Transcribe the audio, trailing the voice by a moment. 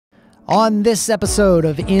On this episode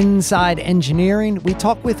of Inside Engineering, we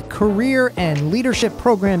talk with career and leadership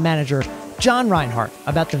program manager John Rinehart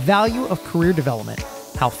about the value of career development,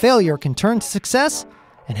 how failure can turn to success,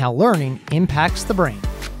 and how learning impacts the brain.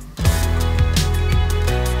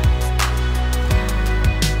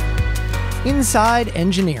 Inside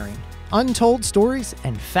Engineering, untold stories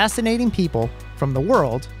and fascinating people from the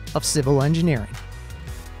world of civil engineering.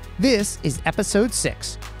 This is episode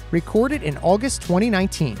 6, recorded in August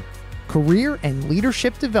 2019. Career and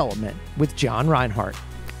Leadership Development with John Rinehart.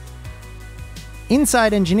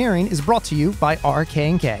 Inside Engineering is brought to you by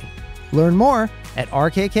RK&K. Learn more at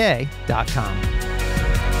rkk.com.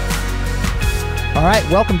 All right,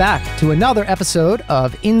 welcome back to another episode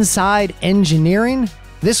of Inside Engineering.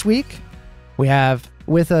 This week, we have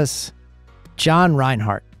with us John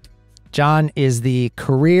Rinehart. John is the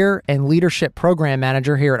Career and Leadership Program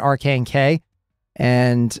Manager here at RK&K,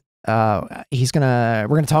 and we're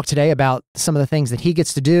gonna talk today about some of the things that he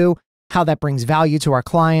gets to do, how that brings value to our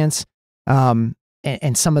clients, and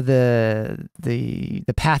some of the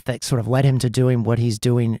path that sort of led him to doing what he's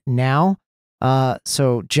doing now.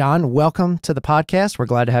 So John, welcome to the podcast. We're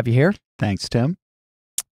glad to have you here. Thanks, Tim.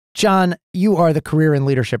 John, you are the Career and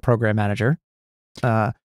Leadership Program Manager.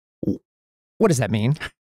 What does that mean?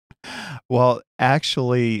 Well,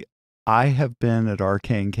 actually, I have been at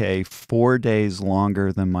RK&K 4 days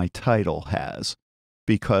longer than my title has,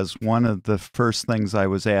 because one of the first things I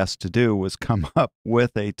was asked to do was come up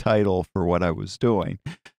with a title for what I was doing.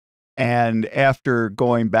 And after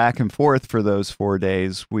going back and forth for those 4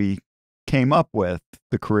 days, we came up with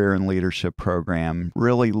the Career and Leadership Program,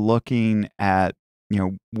 really looking at,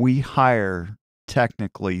 we hire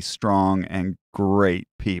technically strong and great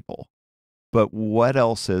people. But what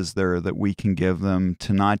else is there that we can give them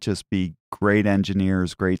to not just be great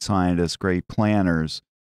engineers, great scientists, great planners,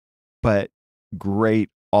 but great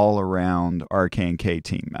all-around RK&K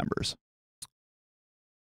team members?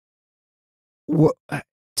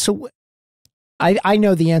 So I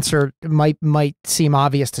know the answer might seem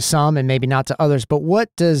obvious to some and maybe not to others, but what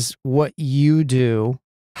you do,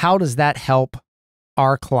 how does that help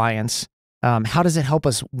our clients? How does it help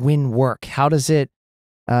us win work? How does it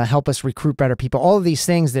help us recruit better people? All of these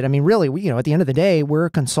things that, really, at the end of the day, we're a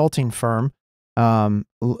consulting firm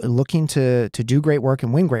looking to do great work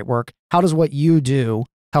and win great work. How does what you do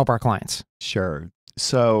help our clients? Sure.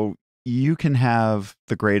 So you can have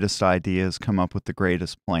the greatest ideas, come up with the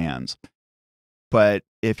greatest plans, but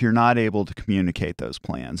if you're not able to communicate those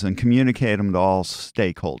plans and communicate them to all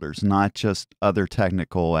stakeholders, not just other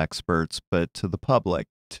technical experts, but to the public,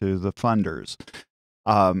 to the funders,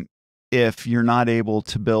 if you're not able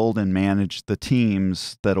to build and manage the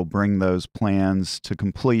teams that'll bring those plans to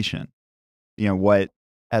completion,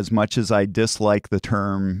 as much as I dislike the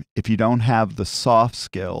term, if you don't have the soft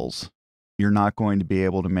skills, you're not going to be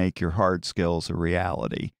able to make your hard skills a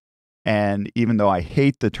reality. And even though I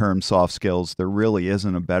hate the term soft skills, there really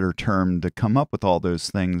isn't a better term to come up with all those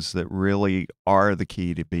things that really are the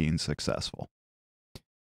key to being successful.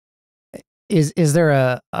 Is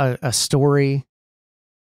there a story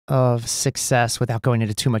of success, without going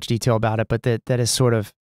into too much detail about it, but that is sort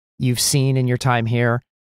of you've seen in your time here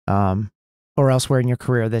or elsewhere in your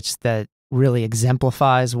career that really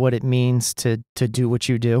exemplifies what it means to do what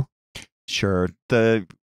you do? Sure.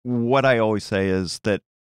 What I always say is that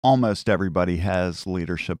almost everybody has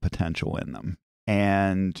leadership potential in them.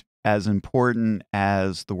 And as important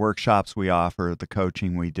as the workshops we offer, the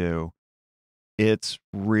coaching we do, it's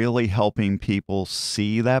really helping people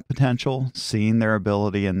see that potential, seeing their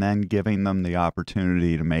ability, and then giving them the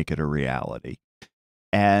opportunity to make it a reality.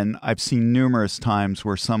 And I've seen numerous times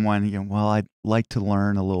where someone, well, I'd like to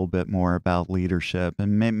learn a little bit more about leadership,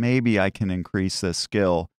 and maybe I can increase this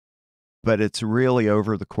skill. But it's really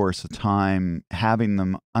over the course of time, having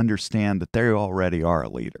them understand that they already are a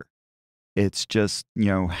leader. It's just,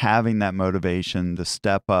 having that motivation to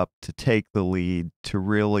step up, to take the lead, to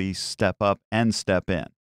really step up and step in.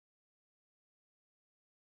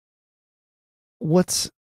 What's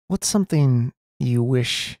something you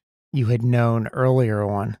wish you had known earlier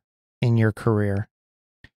on in your career?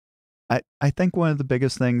 I think one of the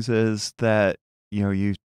biggest things is that,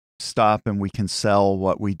 you stop and we can sell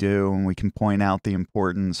what we do and we can point out the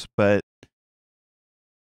importance, but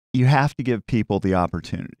you have to give people the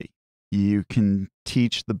opportunity. You can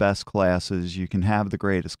teach the best classes, you can have the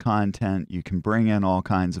greatest content, you can bring in all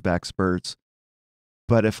kinds of experts,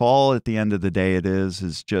 but if all at the end of the day it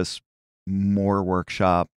is just more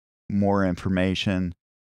workshop, more information,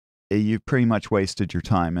 you've pretty much wasted your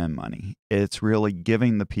time and money. It's really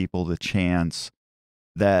giving the people the chance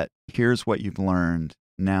that here's what you've learned,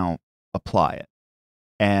 now apply it.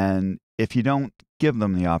 And if you don't give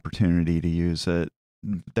them the opportunity to use it,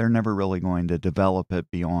 they're never really going to develop it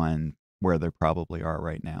beyond where they probably are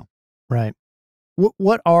right now. Right.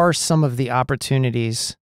 What are some of the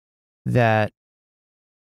opportunities that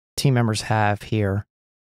team members have here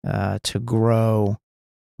to grow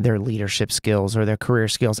their leadership skills or their career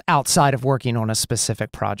skills outside of working on a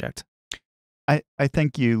specific project? I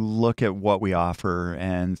think you look at what we offer,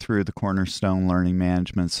 and through the Cornerstone Learning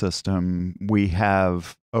Management System, we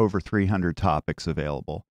have over 300 topics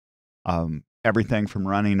available. Everything from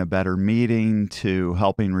running a better meeting to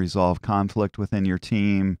helping resolve conflict within your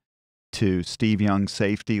team to Steve Young's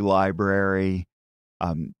safety library,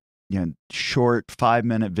 short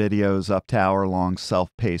 5-minute videos up to hour-long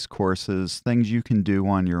self-paced courses, things you can do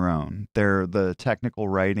on your own. They're the technical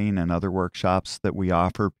writing and other workshops that we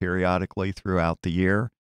offer periodically throughout the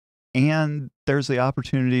year. And there's the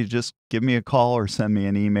opportunity to just give me a call or send me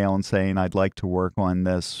an email and saying, I'd like to work on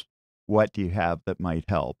this. What do you have that might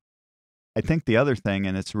help? I think the other thing,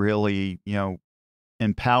 and it's really,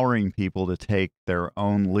 empowering people to take their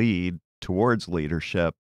own lead towards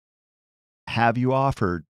leadership. Have you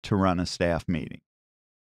offered to run a staff meeting?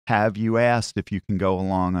 Have you asked if you can go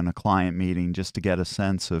along on a client meeting just to get a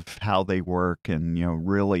sense of how they work and,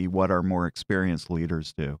 really what our more experienced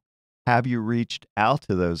leaders do? Have you reached out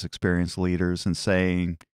to those experienced leaders and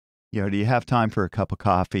saying, do you have time for a cup of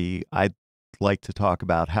coffee? I'd like to talk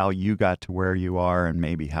about how you got to where you are and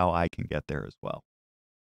maybe how I can get there as well.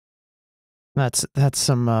 That's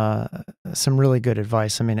some really good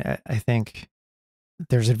advice. I mean, I think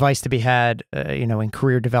there's advice to be had, in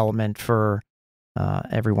career development for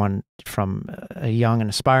everyone from a young and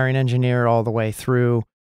aspiring engineer all the way through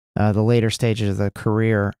the later stages of the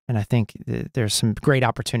career. And I think there's some great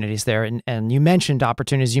opportunities there. And you mentioned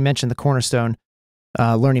opportunities. You mentioned the Cornerstone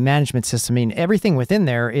Learning Management System. I mean, everything within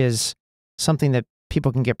there is something that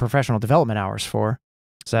people can get professional development hours for.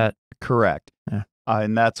 Is that correct? Yeah.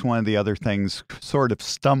 And that's one of the other things sort of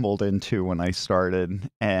stumbled into when I started,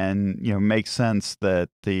 and makes sense that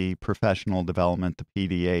the professional development, the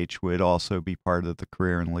PDH, would also be part of the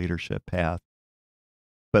career and leadership path.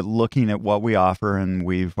 But looking at what we offer, and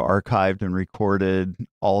we've archived and recorded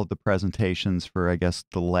all of the presentations for, I guess,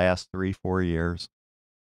 the last 3-4 years.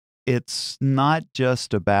 It's not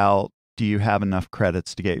just about, do you have enough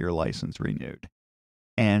credits to get your license renewed?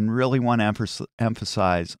 And really want to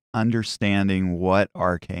emphasize understanding what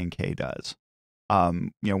RK&K does.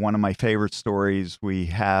 One of my favorite stories, we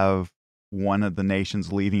have one of the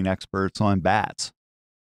nation's leading experts on bats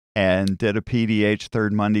and did a PDH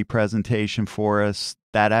Third Monday presentation for us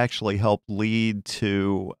that actually helped lead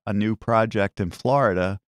to a new project in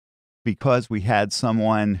Florida because we had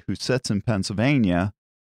someone who sits in Pennsylvania,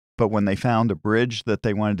 but when they found a bridge that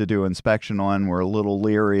they wanted to do inspection on, were a little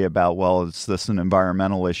leery about, well, is this an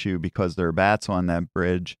environmental issue because there are bats on that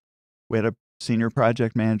bridge? We had a senior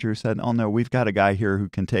project manager who said, oh, no, we've got a guy here who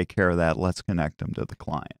can take care of that. Let's connect them to the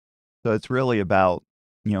client. So it's really about,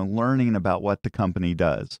 learning about what the company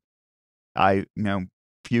does. A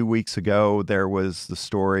few weeks ago, there was the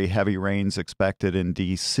story, heavy rains expected in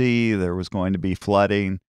D.C. There was going to be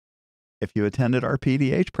flooding. If you attended our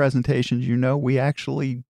PDH presentations, we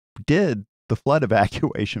actually did the flood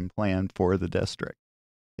evacuation plan for the district.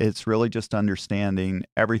 It's really just understanding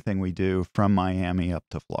everything we do from Miami up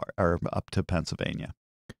to Florida or up to Pennsylvania.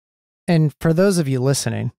 And for those of you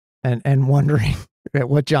listening and wondering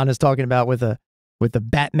what John is talking about with the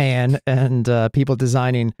Batman and people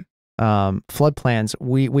designing flood plans,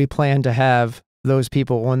 we plan to have those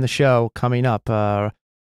people on the show coming up.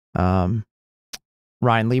 Ryan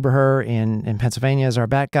Lieberher in Pennsylvania is our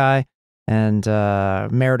bat guy. And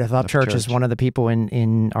Meredith Upchurch is one of the people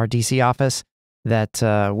in our DC office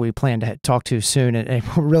that we plan to talk to soon. And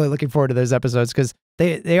we're really looking forward to those episodes because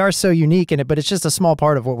they are so unique in it, but it's just a small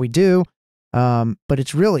part of what we do. But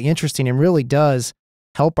it's really interesting and really does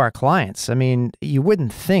help our clients. I mean, you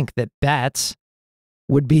wouldn't think that bats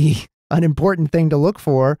would be an important thing to look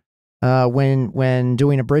for when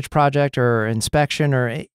doing a bridge project or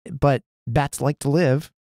inspection, but bats like to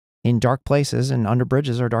live in dark places, and under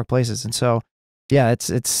bridges are dark places. And so, yeah,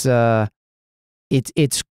 it's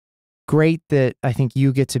great that I think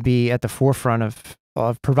you get to be at the forefront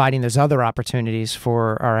of providing those other opportunities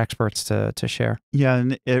for our experts to share. Yeah,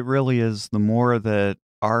 and it really is, the more that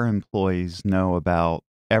our employees know about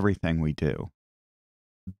everything we do,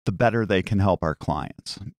 the better they can help our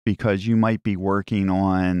clients. Because you might be working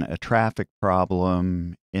on a traffic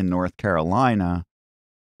problem in North Carolina,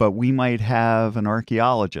 but we might have an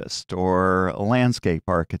archaeologist or a landscape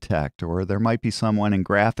architect, or there might be someone in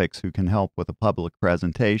graphics who can help with a public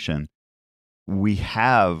presentation. We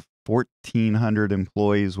have 1,400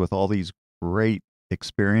 employees with all these great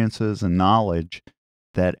experiences and knowledge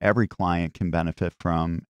that every client can benefit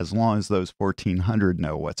from, as long as those 1,400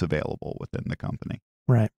 know what's available within the company.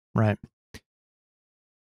 Right, right.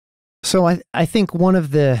 So I think one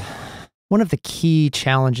of the key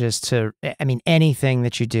challenges to, I mean, anything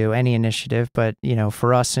that you do, any initiative, but, you know,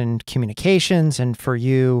 for us in communications and for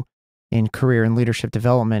you in career and leadership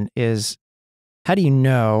development is, how do you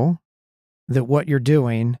know that what you're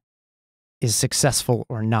doing is successful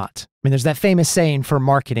or not? I mean, there's that famous saying for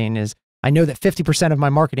marketing is, I know that 50% of my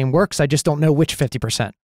marketing works, I just don't know which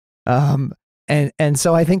 50%. And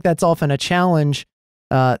so I think that's often a challenge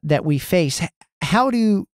that we face. How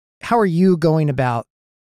are you going about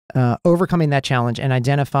overcoming that challenge and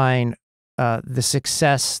identifying the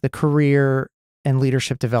success, the career and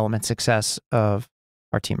leadership development success of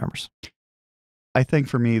our team members? I think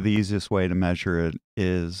for me, the easiest way to measure it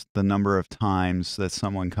is the number of times that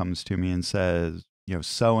someone comes to me and says, you know,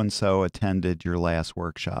 so-and-so attended your last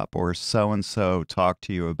workshop, or so-and-so talked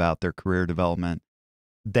to you about their career development.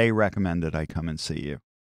 They recommended I come and see you.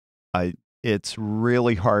 It's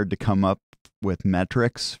really hard to come up with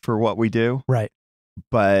metrics for what we do. Right.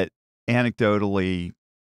 But anecdotally,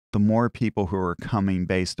 the more people who are coming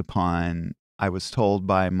based upon, I was told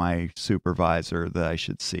by my supervisor that I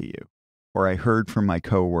should see you, or I heard from my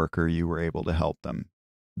coworker you were able to help them.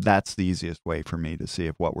 That's the easiest way for me to see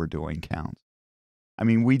if what we're doing counts. I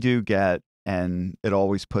mean, we do get, and it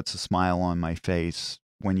always puts a smile on my face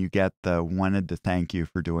when you get the wanted to thank you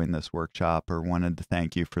for doing this workshop, or wanted to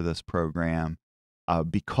thank you for this program.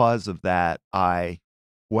 Because of that,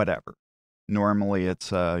 whatever. Normally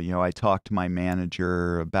it's, I talk to my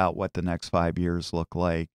manager about what the next 5 years look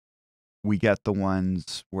like. We get the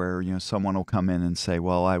ones where, someone will come in and say,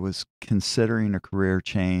 well, I was considering a career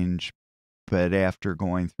change, but after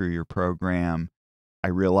going through your program, I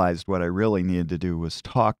realized what I really needed to do was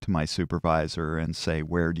talk to my supervisor and say,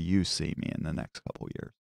 where do you see me in the next couple of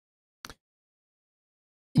years?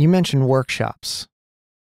 You mentioned workshops.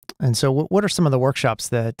 And so what are some of the workshops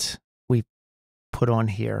that we put on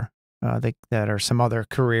here that are some other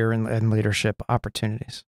career and leadership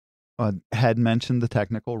opportunities? Had mentioned the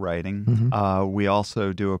technical writing. Mm-hmm. We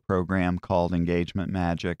also do a program called Engagement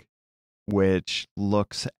Magic, which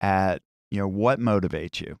looks at, what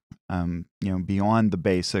motivates you, beyond the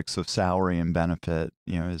basics of salary and benefit.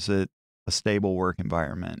 Is it a stable work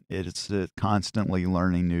environment? Is it constantly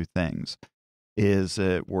learning new things? Is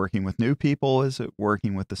it working with new people? Is it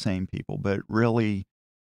working with the same people? But really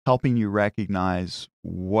helping you recognize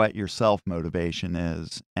what your self-motivation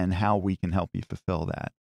is and how we can help you fulfill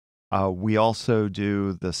that. We also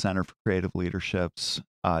do the Center for Creative Leadership's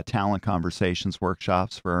talent conversations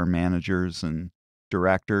workshops for our managers and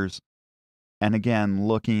directors. And again,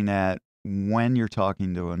 looking at when you're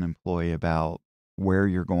talking to an employee about where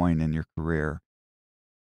you're going in your career,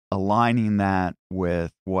 aligning that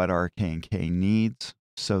with what our K&K needs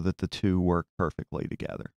so that the two work perfectly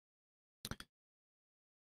together.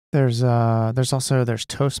 There's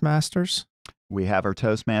Toastmasters. We have our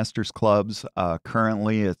Toastmasters clubs.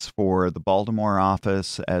 Currently, it's for the Baltimore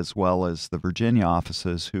office as well as the Virginia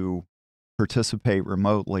offices who participate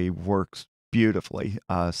remotely. Works beautifully.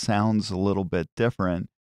 Sounds a little bit different,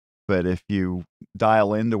 but if you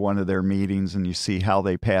dial into one of their meetings and you see how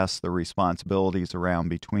they pass the responsibilities around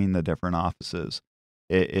between the different offices,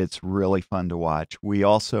 it's really fun to watch. We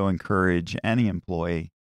also encourage any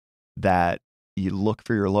employee that you look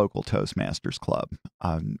for your local Toastmasters club.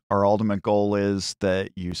 Our ultimate goal is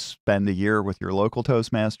that you spend a year with your local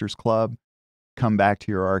Toastmasters club, come back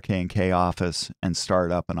to your RK&K office, and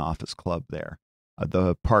start up an office club there.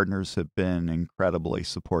 The partners have been incredibly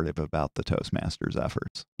supportive about the Toastmasters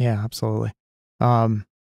efforts. Yeah, absolutely.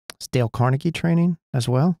 Is Dale Carnegie training as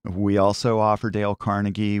well? We also offer Dale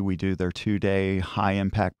Carnegie. We do their 2-day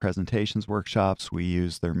high-impact presentations workshops. We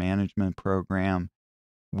use their management program.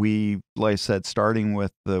 We, like I said, starting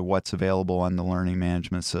with what's available on the learning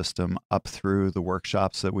management system up through the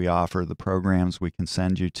workshops that we offer, the programs we can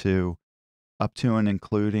send you to, up to and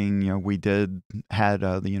including, we had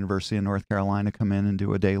the University of North Carolina come in and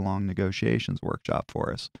do a day-long negotiations workshop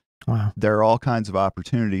for us. Wow. There are all kinds of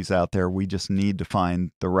opportunities out there. We just need to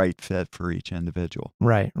find the right fit for each individual.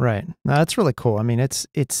 Right, right. No, that's really cool. I mean,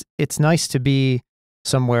 it's nice to be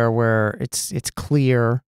somewhere where it's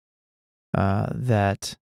clear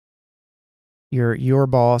that your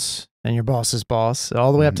boss and your boss's boss,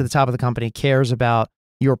 all the way up to the top of the company, cares about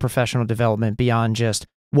your professional development beyond just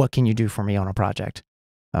what can you do for me on a project.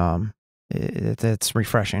 It's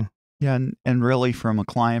refreshing. Yeah, and really from a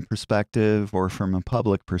client perspective or from a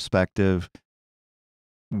public perspective,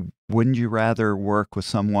 wouldn't you rather work with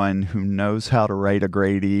someone who knows how to write a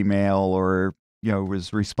great email or,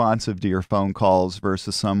 is responsive to your phone calls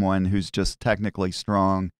versus someone who's just technically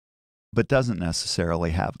strong but doesn't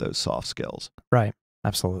necessarily have those soft skills? Right.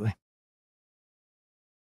 Absolutely.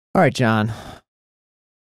 All right, John. I'm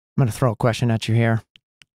going to throw a question at you here.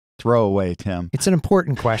 Throw away, Tim. It's an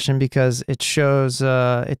important question because it shows,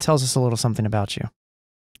 it tells us a little something about you.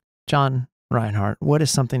 John Rinehart, what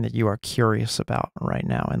is something that you are curious about right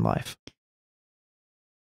now in life?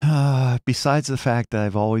 Besides the fact that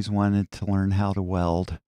I've always wanted to learn how to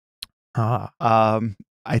weld, I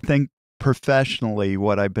think professionally,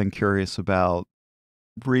 what I've been curious about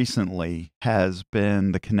recently has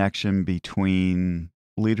been the connection between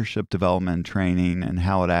leadership development training and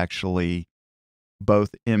how it actually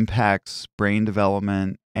both impacts brain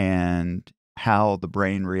development and how the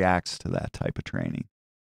brain reacts to that type of training.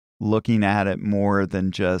 Looking at it more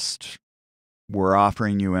than just we're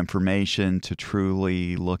offering you information to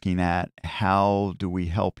truly looking at how do we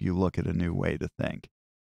help you look at a new way to think.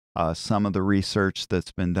 Some of the research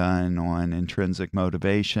that's been done on intrinsic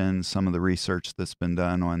motivation, some of the research that's been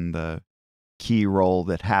done on the key role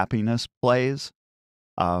that happiness plays.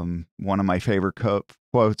 One of my favorite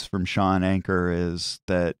quotes from Sean Anker is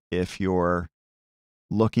that if you're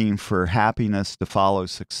looking for happiness to follow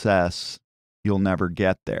success, you'll never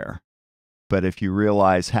get there. But if you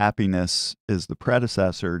realize happiness is the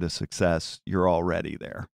predecessor to success, you're already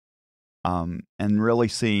there. And really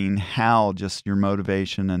seeing how just your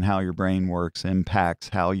motivation and how your brain works impacts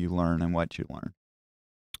how you learn and what you learn.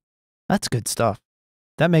 That's good stuff.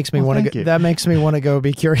 That makes me want to. That makes me want to go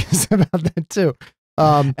be curious about that too.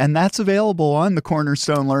 And that's available on the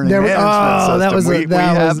Cornerstone Learning Management System. We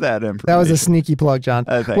have that information. That was a sneaky plug, John.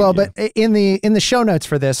 But in the show notes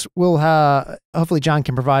for this, we'll hopefully John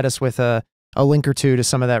can provide us with a link or two to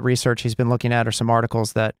some of that research he's been looking at or some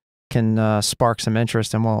articles that can spark some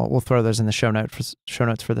interest, and we'll throw those in the show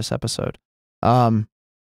notes for this episode. All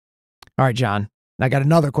right, John, I got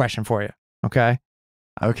another question for you. Okay.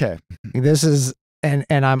 This is. And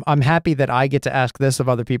I'm happy that I get to ask this of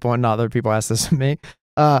other people and not other people ask this of me.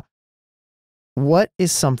 What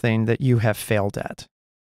is something that you have failed at?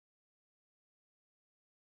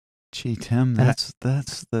 Gee, Tim, that's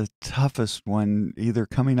the toughest one. Either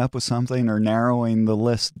coming up with something or narrowing the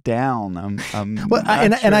list down. Well,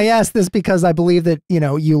 and I ask this because I believe that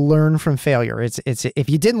you learn from failure. It's if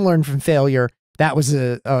you didn't learn from failure, that was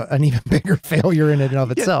an even bigger failure in and of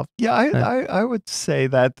itself. Yeah, I would say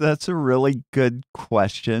that's a really good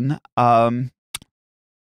question. Let's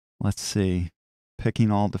see. Picking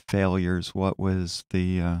all the failures, what was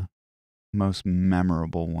the most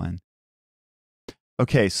memorable one?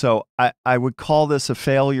 Okay, so I would call this a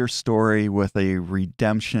failure story with a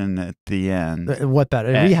redemption at the end. What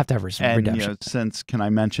better? We have to have redemption. Since, can I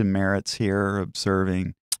mention Merritt's here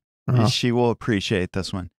observing? She will appreciate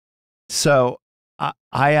this one. So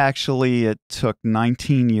I actually, it took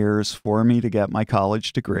 19 years for me to get my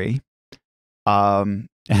college degree. And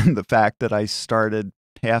the fact that I started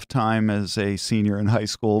half-time as a senior in high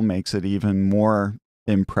school makes it even more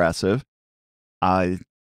impressive.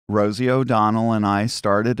 Rosie O'Donnell and I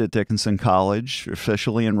started at Dickinson College,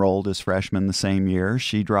 officially enrolled as freshmen the same year.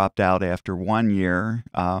 She dropped out after 1 year.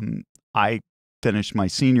 I finished my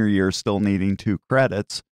senior year still needing 2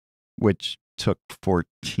 credits, which took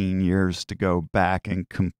 14 years to go back and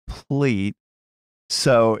complete.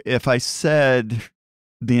 So if I said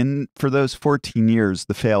for those 14 years,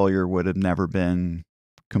 the failure would have never been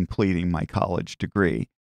completing my college degree.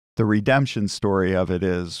 The redemption story of it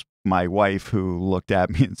is my wife, who looked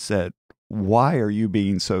at me and said, "Why are you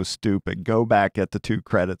being so stupid? Go back, get the 2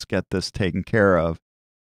 credits, get this taken care of."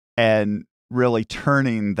 And really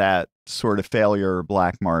turning that sort of failure or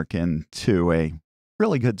black mark into a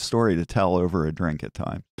really good story to tell over a drink at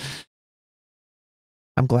times.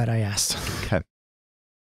 I'm glad I asked. Okay.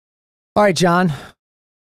 All right, John.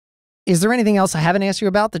 Is there anything else I haven't asked you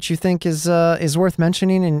about that you think is worth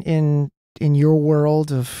mentioning in your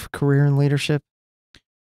world of career and leadership?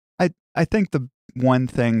 I think the one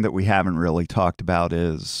thing that we haven't really talked about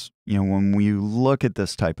is, when we look at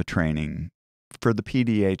this type of training, for the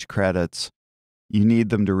PDH credits, you need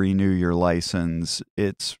them to renew your license.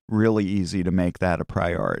 It's really easy to make that a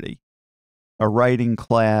priority. A writing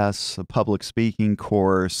class, a public speaking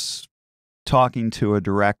course, talking to a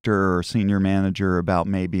director or senior manager about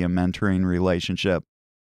maybe a mentoring relationship,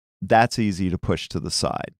 that's easy to push to the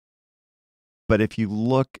side. But if you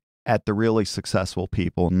look at the really successful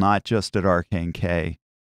people, not just at RK&K,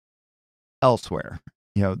 elsewhere,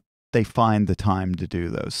 they find the time to do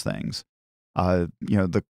those things.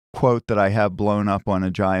 The quote that I have blown up on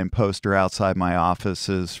a giant poster outside my office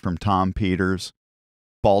is from Tom Peters,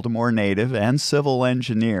 Baltimore native and civil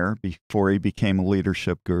engineer before he became a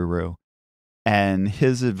leadership guru. And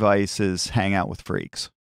his advice is hang out with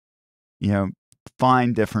freaks. You know,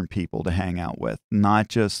 find different people to hang out with, not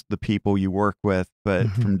just the people you work with, but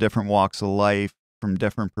from different walks of life, from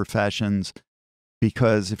different professions.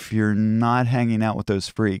 Because if you're not hanging out with those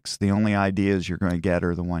freaks, the only ideas you're going to get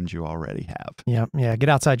are the ones you already have. Yeah. Get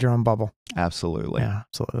outside your own bubble. Absolutely. Yeah,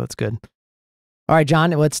 absolutely. That's good. All right,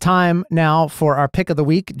 John, well, it's time now for our pick of the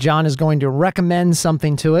week. John is going to recommend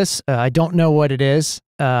something to us. I don't know what it is,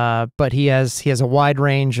 but he has a wide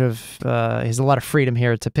range of, he has a lot of freedom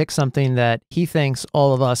here to pick something that he thinks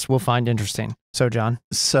all of us will find interesting. So, John.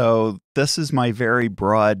 So this is my very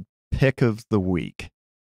broad pick of the week.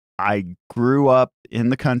 I grew up in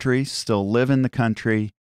the country, still live in the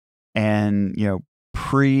country, and, you know,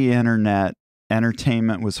 pre-internet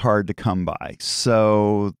entertainment was hard to come by.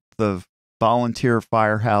 So the volunteer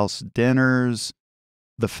firehouse dinners,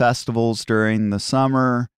 the festivals during the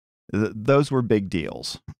summer, those were big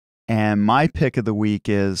deals. And my pick of the week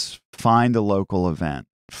is find a local event.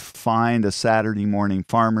 Find a Saturday morning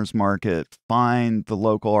farmers market. Find the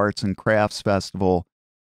local arts and crafts festival.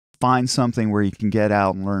 Find something where you can get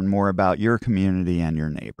out and learn more about your community and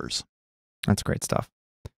your neighbors. That's great stuff.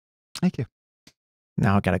 Thank you.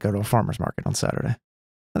 Now I got to go to a farmer's market on Saturday.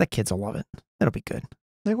 Well, the kids will love it. It'll be good.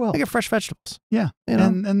 They will. They get fresh vegetables. Yeah. You know?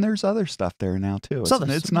 And there's other stuff there now, too.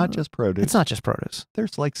 It's not just produce. It's not just produce.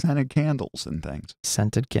 There's like scented candles and things.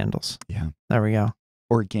 Scented candles. Yeah. There we go.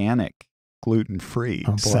 Organic, gluten-free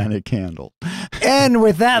scented candle. And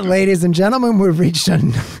with that, ladies and gentlemen, we've reached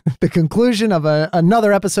the conclusion of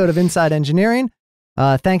another episode of Inside Engineering.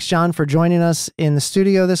 Thanks, John, for joining us in the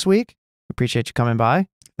studio this week. Appreciate you coming by.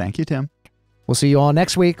 Thank you, Tim. We'll see you all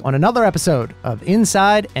next week on another episode of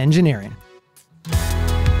Inside Engineering.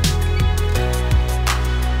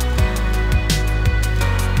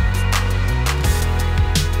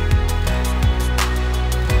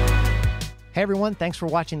 Hey everyone, thanks for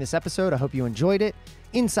watching this episode. I hope you enjoyed it.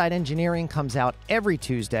 Inside Engineering comes out every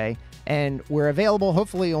Tuesday, and we're available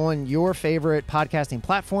hopefully on your favorite podcasting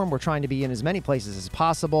platform. We're trying to be in as many places as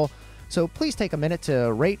possible. So please take a minute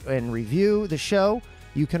to rate and review the show.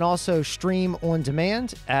 You can also stream on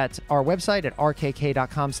demand at our website at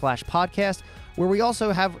rkk.com/podcast, where we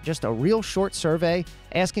also have just a real short survey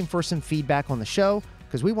asking for some feedback on the show,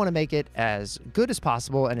 because we want to make it as good as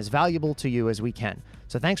possible and as valuable to you as we can.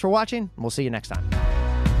 So thanks for watching, and we'll see you next time.